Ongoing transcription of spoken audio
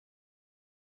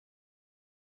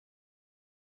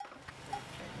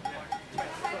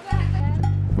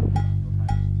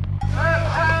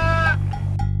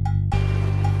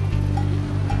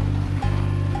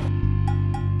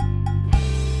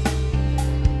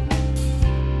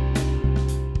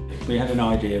We had an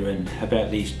idea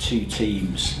about these two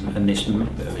teams and this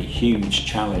huge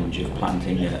challenge of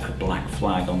planting a black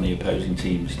flag on the opposing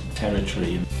team's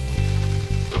territory.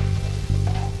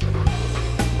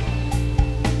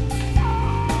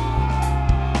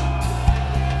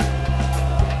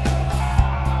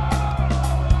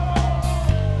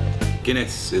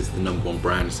 Guinness is the #1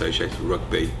 brand associated with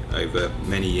rugby over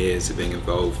many years of being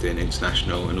involved in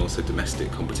international and also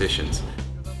domestic competitions.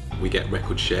 We get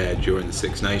record share during the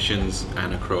Six Nations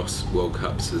and across World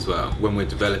Cups as well. When we're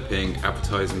developing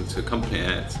advertising to accompany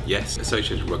it, yes,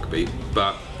 associated with rugby,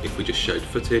 but if we just showed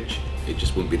footage, it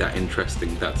just wouldn't be that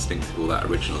interesting, that distinctive or that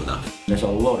original enough. There's a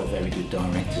lot of very good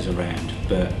directors around,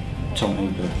 but Tom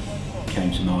Hooper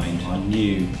came to mind. I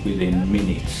knew within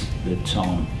minutes that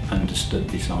Tom understood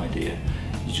this idea.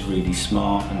 He's really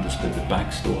smart, understood the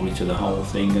backstory to the whole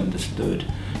thing, understood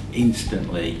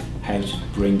instantly how to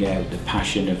bring out the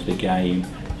passion of the game,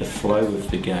 the flow of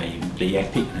the game, the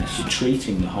epicness,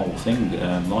 treating the whole thing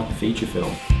like a feature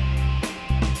film.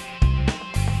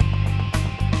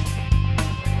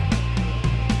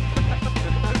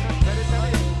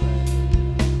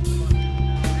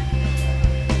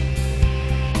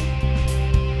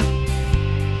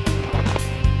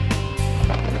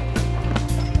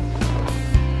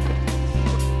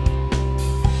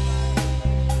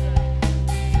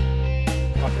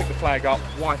 Flag up,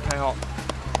 wipe out,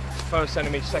 first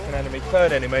enemy, second enemy,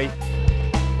 third enemy.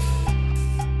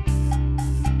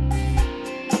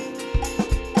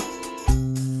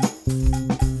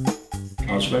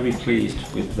 I was very pleased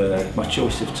with my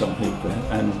choice of Tom Hooper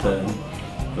and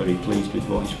very pleased with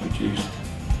what he's produced.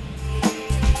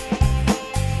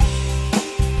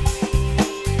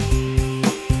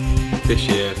 This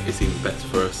year it's even better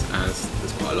for us as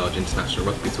there's quite a large international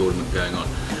rugby tournament going on,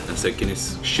 and so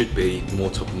Guinness should be more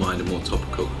top of mind and more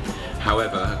topical.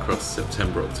 However, across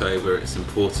September, October, it's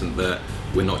important that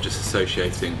we're not just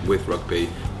associating with rugby,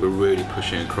 we're really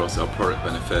pushing across our product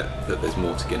benefit that there's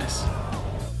more to Guinness.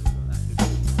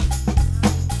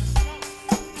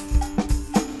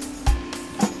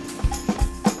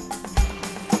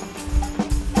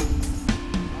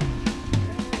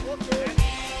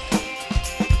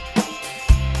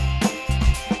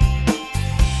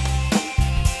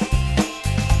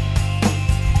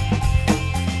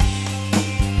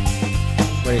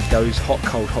 When it goes hot,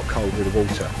 cold with the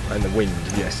water and the wind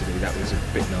yesterday, that was a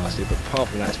bit nasty, but apart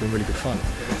from that, it's been really good fun.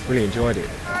 Really enjoyed it.